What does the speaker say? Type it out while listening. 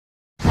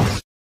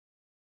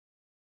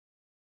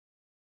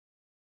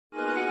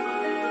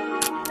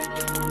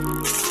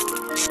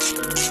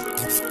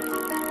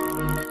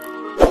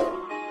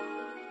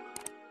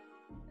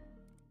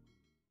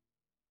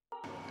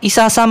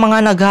Isa sa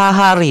mga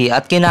naghahari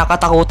at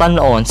kinakatakutan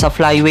noon sa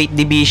flyweight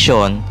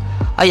division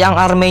ay ang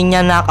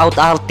Armenian knockout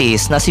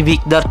artist na si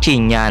VIC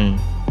DARCHINYAN.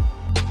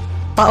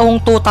 Taong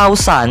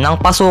 2000 nang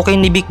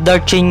pasukin ni VIC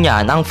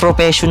DARCHINYAN ang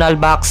professional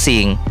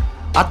boxing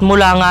at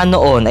mula nga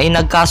noon ay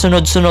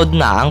nagkasunod-sunod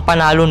na ang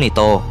panalo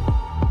nito.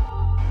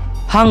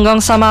 Hanggang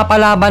sa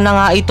mapalaban na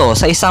nga ito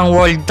sa isang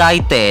world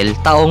title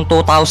taong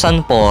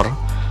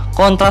 2004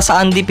 kontra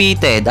sa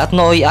undefeated at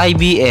nooy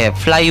IBF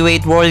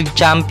flyweight world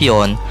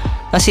champion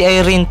na si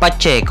Irene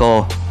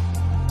Pacheco,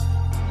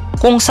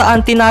 kung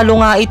saan tinalo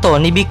nga ito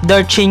ni VIC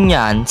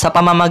DARCHINYAN sa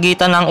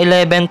pamamagitan ng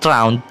 11th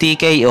round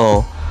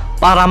TKO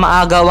para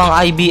maagaw ang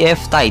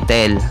IBF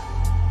title.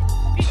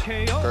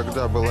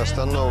 Когда был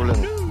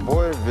остановлен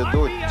бой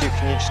ввиду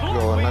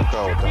технического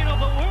нокаута.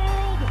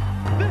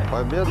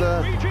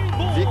 Победа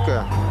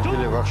Вика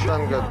или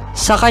Вахтанга.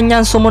 Sa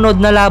kanyang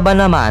sumunod na laban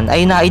naman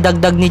ay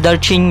naidagdag ni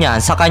DARCHINYAN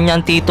sa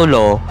kanyang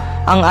titulo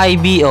ang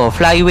IBO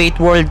flyweight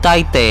world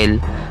title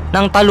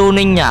nang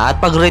talunin niya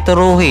at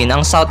pagretiruhin ang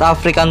South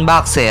African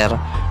boxer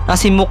na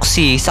si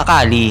Muksi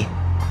Sakali.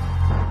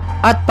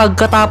 At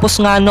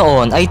pagkatapos nga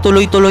noon ay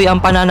tuloy-tuloy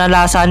ang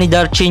pananalasa ni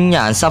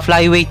DARCHINYAN sa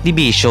flyweight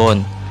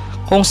division,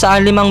 kung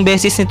saan 5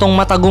 beses nitong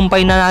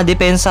matagumpay na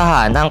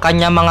nadepensahan ang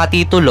kanyang mga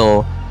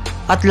titulo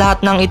at lahat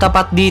ng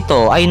itapat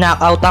dito ay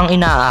knockout ang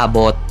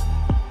inaabot.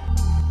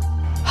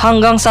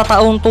 Hanggang sa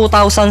taong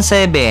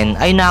 2007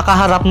 ay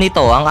nakaharap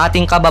nito ang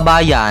ating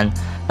kababayan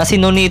na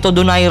si Nonito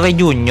Donaire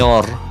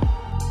Jr.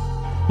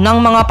 Nang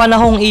mga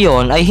panahong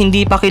iyon ay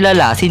hindi pa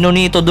kilala si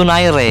Nonito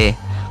Donaire,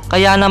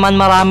 kaya naman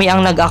marami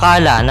ang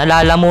nag-akala na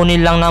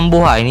lalamunin lang ng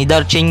buhay ni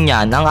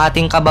DARCHINYAN ang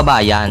ating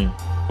kababayan.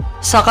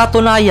 Sa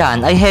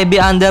katunayan ay heavy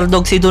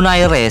underdog si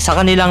Donaire sa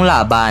kanilang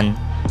laban,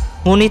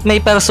 ngunit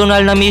may personal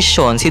na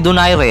mission si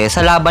Donaire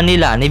sa laban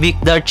nila ni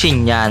VIC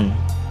DARCHINYAN.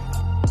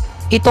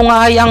 Ito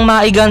nga ay ang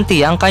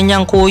maiganti ang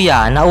kanyang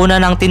kuya na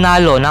una nang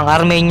tinalo ng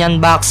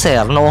Armenian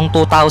boxer noong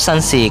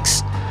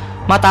 2006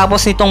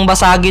 matapos nitong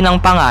basagin ang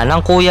panga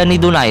ng kuya ni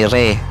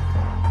Donaire.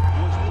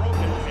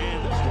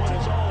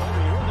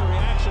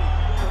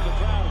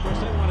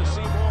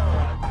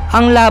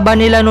 Ang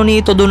laban nila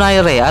Nonito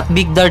Donaire at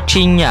VIC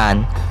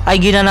DARCHINYAN ay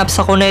ginanap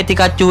sa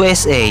Connecticut,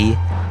 USA,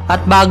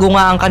 at bago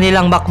nga ang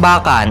kanilang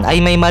bakbakan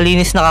ay may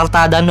malinis na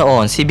kartada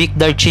noon si VIC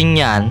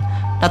DARCHINYAN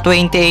na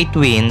 28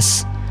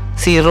 wins,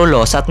 0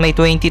 loss at may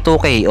 22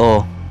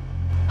 KO.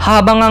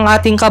 Habang ang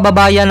ating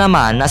kababayan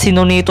naman na si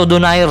Nonito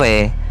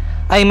Donaire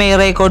ay may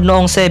record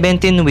noong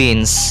 17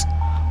 wins,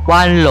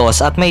 1 loss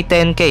at may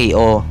 10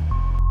 KO.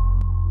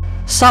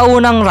 Sa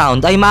unang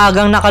round ay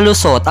maagang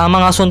nakalusot ang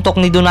mga suntok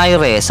ni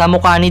Donaire sa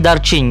mukha ni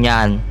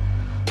DARCHINYAN,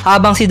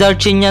 habang si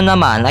DARCHINYAN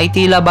naman ay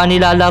tila ba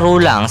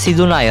nilalaro lang si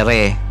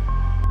Donaire.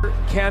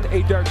 Can a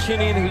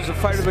DARCHINYAN who's a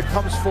fighter that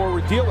comes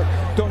forward deal with?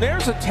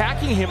 Donaire's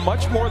attacking him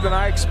much more than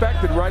I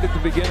expected right at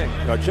the beginning.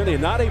 DARCHINYAN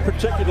not a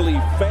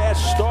particularly fast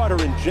starter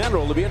in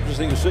general. It'll be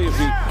interesting to see if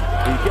he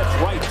gets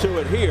right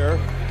to it here.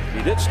 He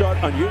did start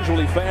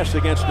unusually fast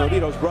against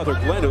Nonito's brother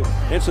Glenn, who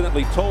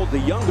incidentally told the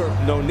younger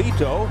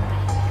Nonito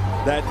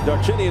that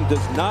DARCHINYAN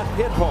does not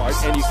hit hard,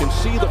 and you can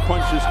see the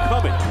punches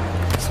coming.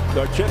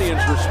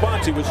 DARCHINYAN's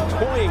response, he was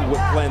toying with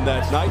Glenn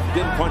that night,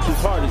 didn't punch as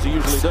hard as he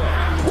usually does.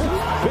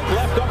 Big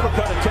left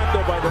uppercut attempt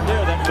there by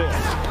Donaire, that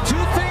fails. Two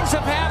things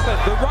have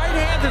happened. The right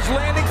hand is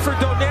landing for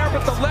Donaire,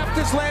 but the left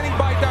is landing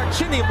by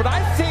DARCHINYAN. But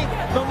I think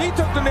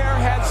Nonito Donaire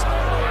has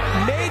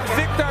made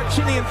VIC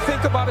DARCHINYAN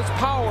think about his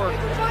power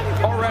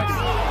already.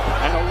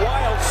 And a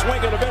wild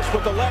swing and a miss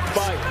with the left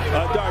by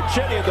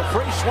DARCHINYAN. The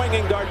free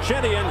swinging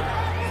DARCHINYAN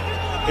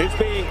is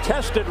being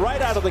tested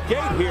right out of the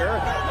gate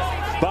here.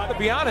 But to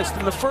be honest,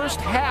 in the first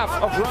half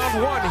of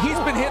round 1, he's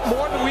been hit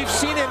more than we've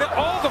seen in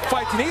all the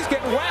fights, and he's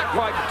getting whacked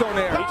by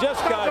Donaire. He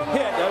just got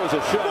hit. That was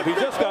a shove. He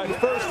just got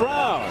first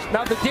round.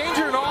 Now the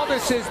danger in all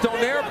this is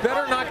Donaire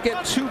better not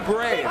get too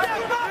brave.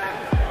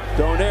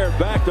 Donaire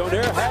back.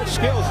 Donaire has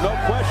skills, no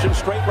question.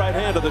 Straight right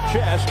hand to the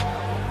chest.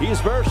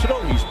 He's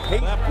versatile. He's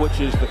paid up, which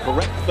is the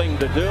correct thing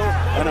to do.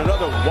 And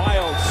another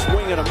wild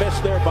swing and a miss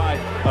there by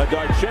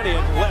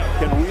DARCHINYAN. Left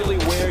can really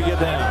wear you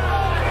down.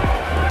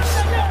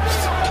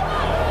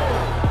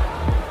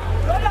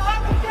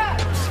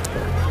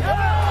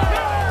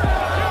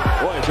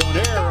 Boy,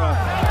 Donaire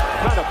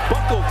kind of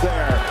buckled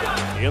there.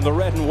 In the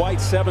red and white,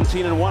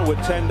 17-1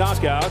 with 10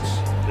 knockouts.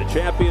 The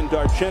champion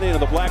DARCHINYAN of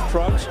the black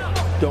trunks.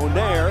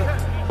 Donaire,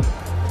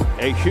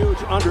 a huge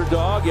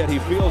underdog, yet he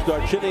feels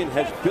DARCHINYAN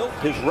has built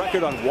his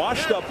record on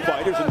washed-up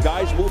fighters and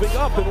guys moving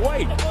up in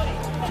weight.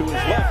 To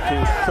his left to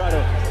try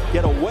to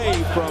get away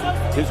from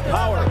his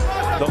power,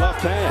 the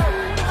left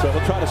hand. So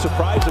he'll try to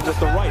surprise him with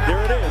the right.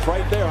 There it is,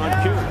 right there on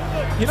cue.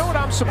 You know what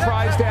I'm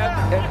surprised at,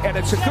 and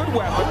it's a good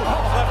weapon.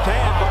 Left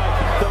hand by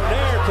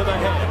Donaire to the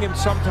head. Him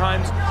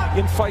sometimes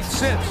in fights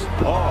since.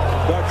 Oh,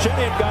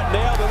 DARCHINYAN got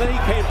nailed and then he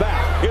came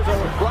back. Here's a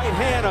right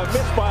hand, a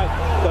miss by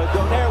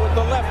Donaire with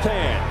the left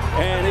hand.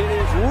 And it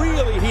is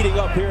really heating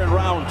up here in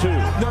round 2.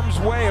 Numb's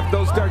way of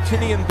those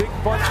DARCHINYAN big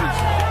punches.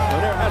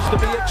 Donaire has to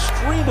be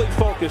extremely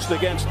focused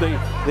against the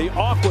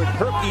awkward,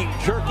 herky,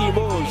 jerky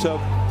moves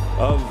of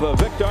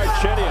VIC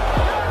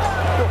DARCHINYAN.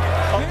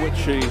 of which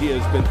he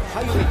has been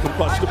highly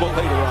combustible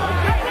later on.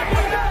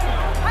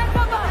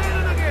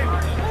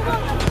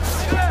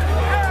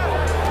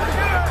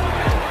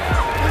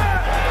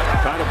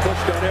 Trying to push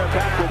Donaire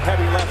back with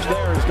heavy lefts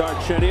there is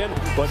Darchinian,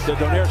 but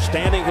Donaire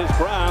standing his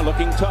ground,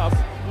 looking tough.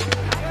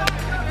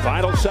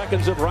 Final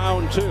seconds of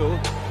round 2.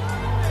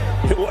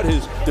 What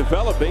is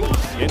developing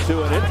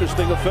into an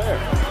interesting affair.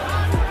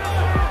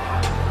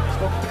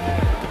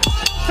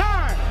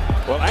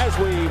 Well, as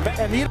we...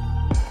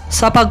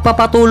 Sa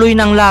pagpapatuloy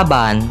ng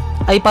laban,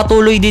 ay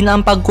patuloy din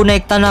ang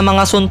pagkonekta ng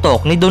mga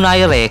suntok ni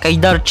Donaire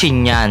kay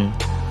Darchinyan.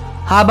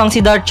 Habang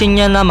si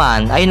Darchinyan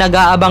naman ay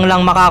nag-aabang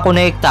lang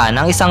makakonekta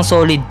ng isang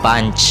solid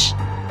punch.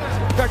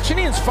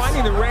 Darchinian's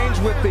finding the range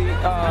with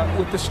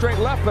the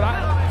straight left, but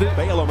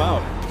bail him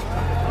out.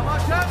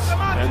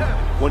 And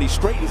when he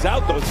straightens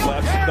out those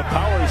lefts, the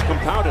power is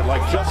compounded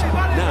like just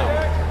now.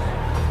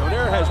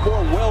 Donaire has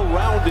more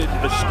well-rounded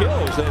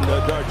skills than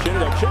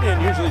Darchinian.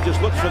 Darchinian usually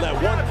just looks for that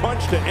one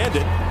punch to end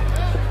it.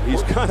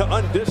 He's kind of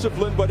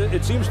undisciplined, but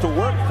it seems to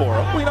work for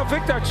him. Well, you know,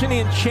 Vic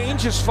Darchinian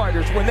changes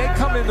fighters when they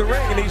come in the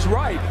ring, and he's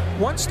right.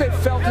 Once they've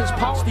felt his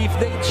pulse, if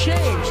they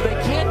change, they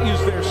can't use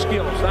their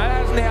skills.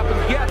 That hasn't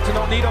happened yet to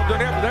Donaire,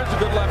 but there's a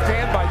good left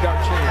hand by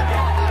Darchinian.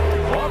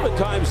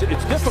 Oftentimes,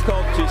 it's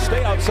difficult to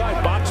stay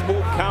outside box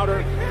move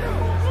counter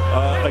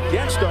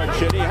against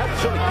Darchinian. You have to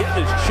sort of get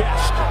in his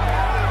chest,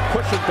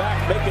 push him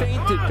back, make it.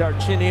 Fainted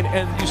Darchinian,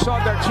 and you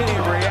saw Darchinian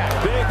react.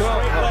 Big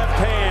straight left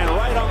hand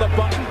right on the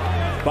button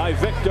by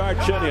Vic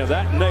Darchinian.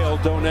 That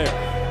nailed Donaire.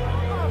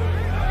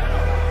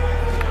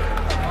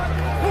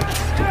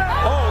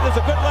 Oh, there's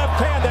a good left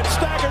hand that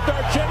staggered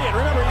Darchinian.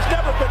 Remember, he's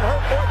never been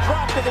hurt or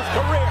dropped in his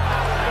career.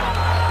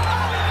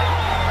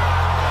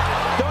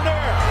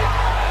 Donaire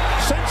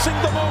sensing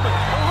the moment.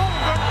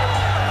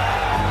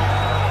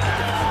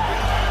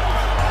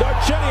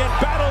 Darchinian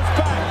battles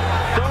back.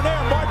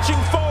 Donaire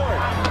marching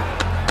forward.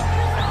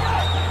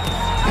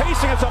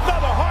 Pacing, it's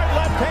another hard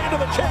left hand to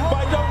the chin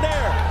by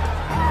Donaire.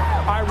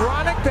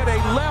 Ironic that a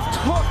left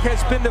hook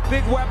has been the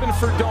big weapon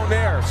for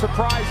Donaire.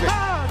 Surprising.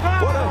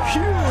 What a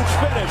huge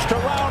finish to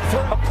round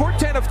 3. A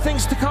portent of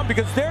things to come,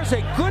 because there's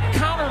a good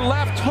counter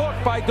left hook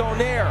by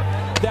Donaire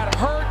that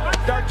hurt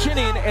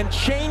Darchinian and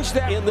changed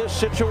that in this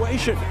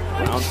situation.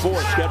 Round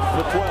 4 scheduled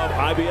for 12.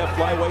 IBF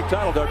flyweight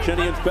title.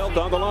 Darchinian's belt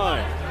on the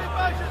line.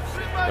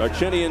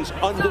 Darchinian's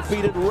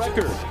undefeated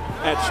record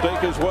at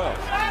stake as well.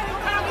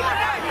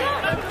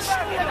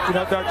 You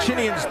know,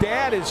 Darchinian's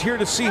dad is here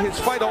to see his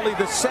fight. Only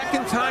the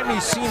second time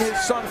he's seen his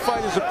son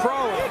fight as a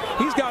pro.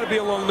 He's got to be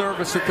a little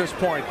nervous at this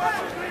point.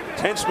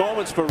 Tense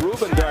moments for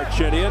Ruben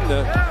Darchinian.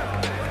 The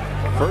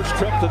first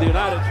trip to the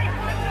United.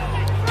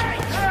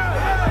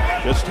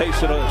 Just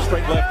tasted a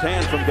straight left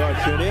hand from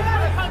Darchinian.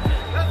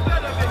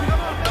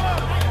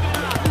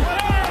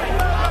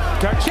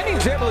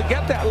 Darchinian's able to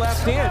get that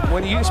left in,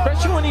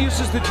 especially when he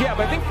uses the jab.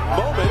 I think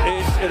moment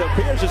it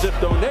appears as if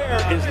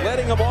Donaire is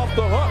letting him off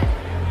the hook.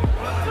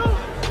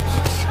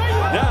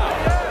 Now,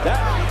 that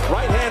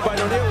right hand by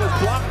Donaire was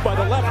blocked by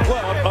the left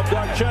glove of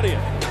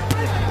Darchinian.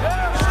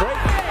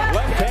 Straight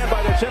left hand by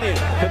Darchinian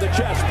to the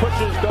chest,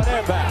 pushes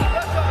Donaire back.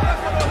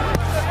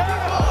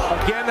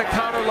 Again, the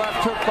counter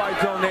left hook by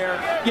Donaire.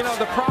 You know,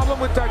 the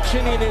problem with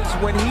Darchinian is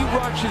when he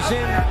rushes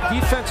in,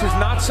 defense is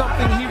not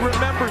something he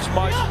remembers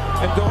much,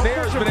 and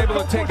Donaire has been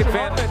able to take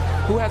advantage.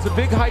 Who has a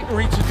big height and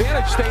reach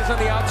advantage, stays on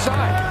the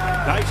outside.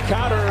 Nice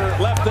counter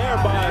left there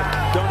by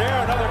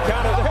Donaire, another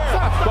counter there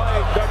by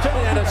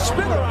Darchinian, and a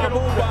spinner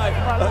move by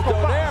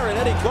Donaire, and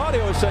Eddie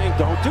Claudio is saying,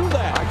 don't do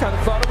that. I kind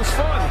of thought it was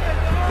fun.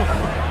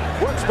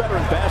 Works better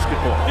in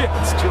basketball. Yeah,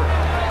 it's true.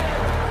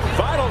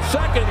 Final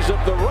seconds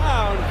of the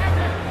round.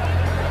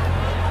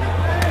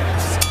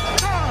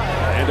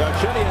 And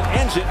Darchinian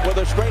ends it with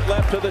a straight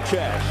left to the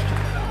chest.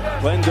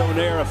 Glenn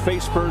Donaire, a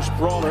face-first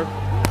brawler,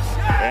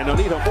 and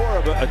Nonito more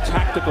of a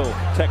tactical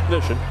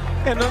technician.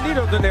 And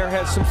Nonito Donaire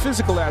has some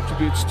physical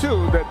attributes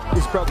too that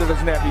his brother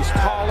doesn't have. He's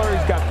taller,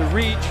 he's got the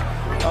reach.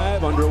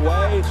 5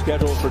 underway,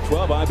 scheduled for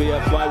 12.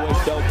 IBF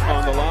flyweight belt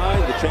on the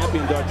line. The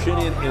champion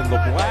Darchinian in the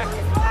black.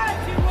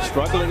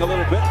 Struggling a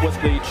little bit with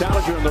the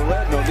challenger in the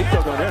red,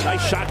 Nonito Donaire.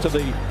 Nice shot to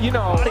the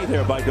body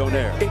there by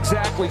Donaire.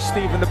 Exactly,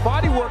 Steve. And the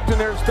body work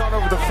Donaire's done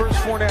over the first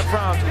 4.5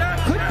 rounds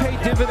could pay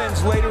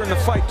dividends later in the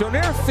fight.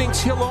 Donaire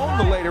thinks he'll own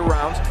the later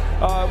rounds.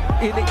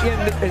 In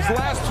his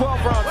last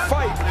 12-round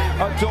fight,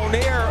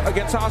 Donaire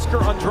against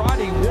Oscar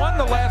Andrade won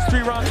the last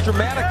 3 rounds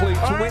dramatically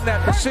to win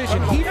that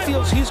decision. He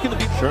feels he's going to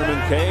be... Sherman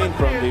Kane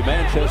from the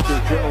Manchester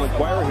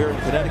Journal-Inquirer here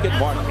in Connecticut.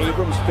 Mark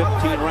Abrams,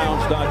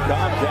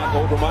 15rounds.com. Jack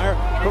Obermeyer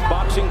from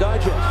Boxing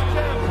Digest.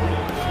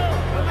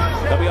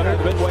 They'll be up at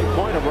the midway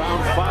point of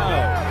round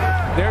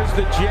 5. There's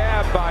the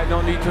jab by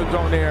Nonito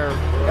Donaire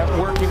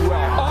working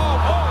well. Oh,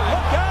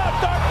 look out!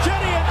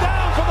 Darchinian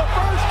down for the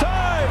first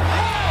time!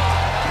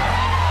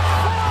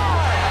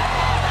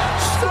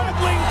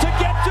 Struggling to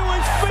get to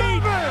his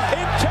feet!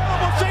 In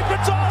terrible shape,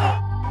 it's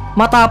all...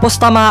 Matapos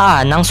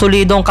tamaan ng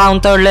solidong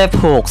counter left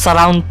hook sa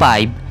round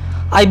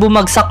 5, ay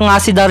bumagsak nga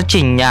si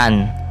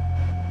Darchinyan.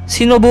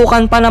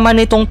 Sinubukan pa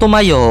naman itong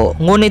tumayo,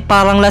 ngunit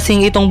parang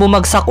lasing itong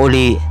bumagsak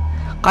uli.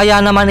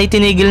 Kaya naman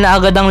itinigil na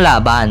agad ang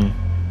laban.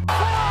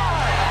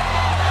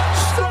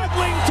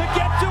 Struggling to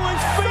get to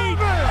his feet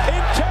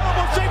in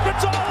terrible shape.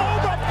 It's all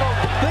over.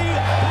 The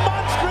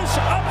monstrous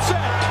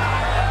upset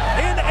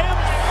in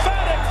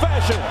emphatic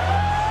fashion.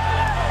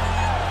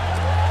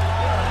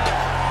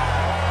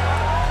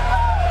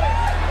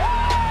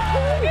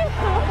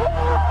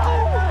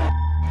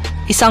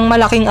 Isang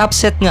malaking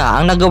upset nga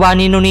ang nagawa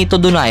ni Nonito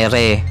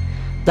Donaire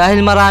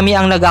dahil marami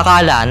ang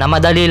nag-akala na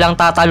madali lang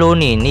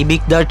tatalunin ni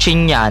VIC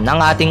DARCHINYAN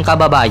ang ating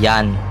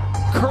kababayan.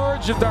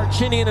 Courage of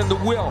Darchinian and the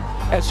will,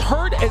 as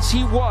hurt as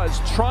he was,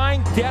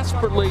 trying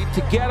desperately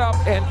to get up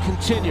and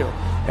continue.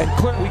 And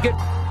we get.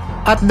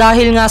 At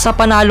dahil nga sa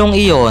panalong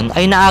iyon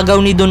ay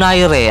naagaw ni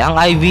Donaire ang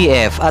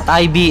IBF at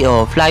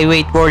IBO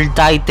Flyweight World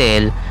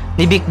Title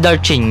ni VIC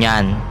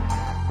DARCHINYAN.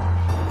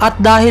 At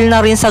dahil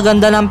na rin sa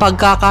ganda ng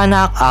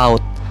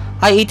pagkaka-knockout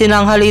ay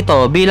itinanghal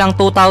ito bilang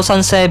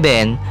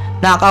 2007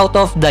 Knockout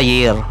of the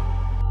Year.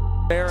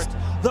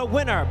 The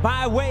winner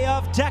by way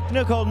of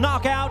technical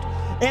knockout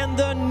and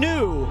the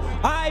new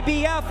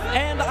IBF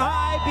and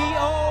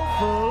IBO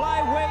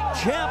Flyweight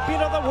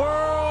Champion of the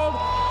World,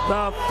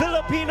 the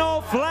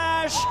Filipino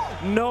Flash,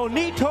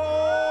 Nonito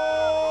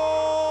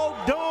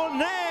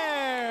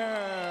Donaire.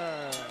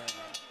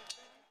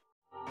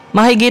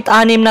 Mahigit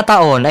 6 na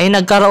taon ay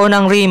nagkaroon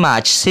ng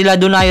rematch sila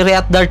Donaire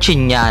at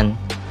Darchinyan.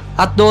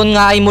 At doon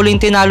nga ay muling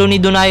tinalo ni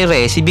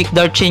Donaire si VIC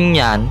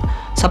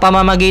DARCHINYAN sa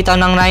pamamagitan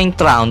ng 9th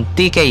round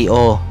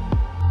TKO.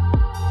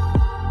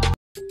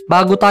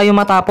 Bago tayo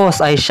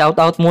matapos ay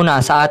shoutout muna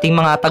sa ating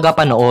mga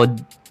tagapanood.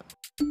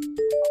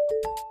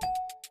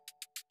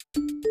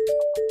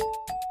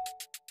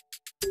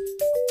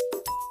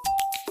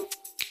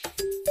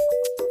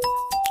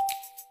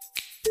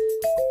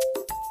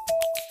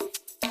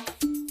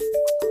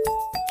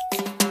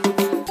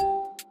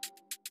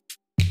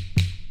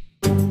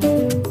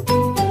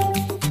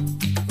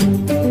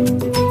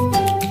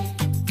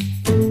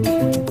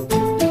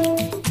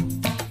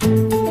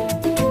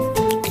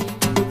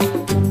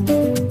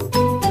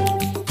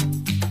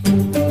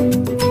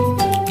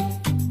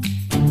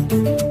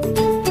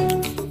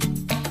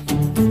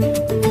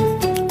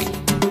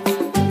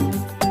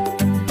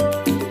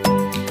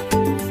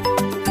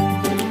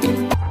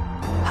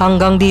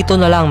 Hanggang dito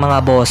na lang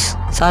mga boss.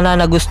 Sana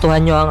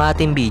nagustuhan nyo ang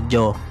ating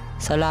video.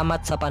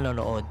 Salamat sa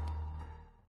panonood.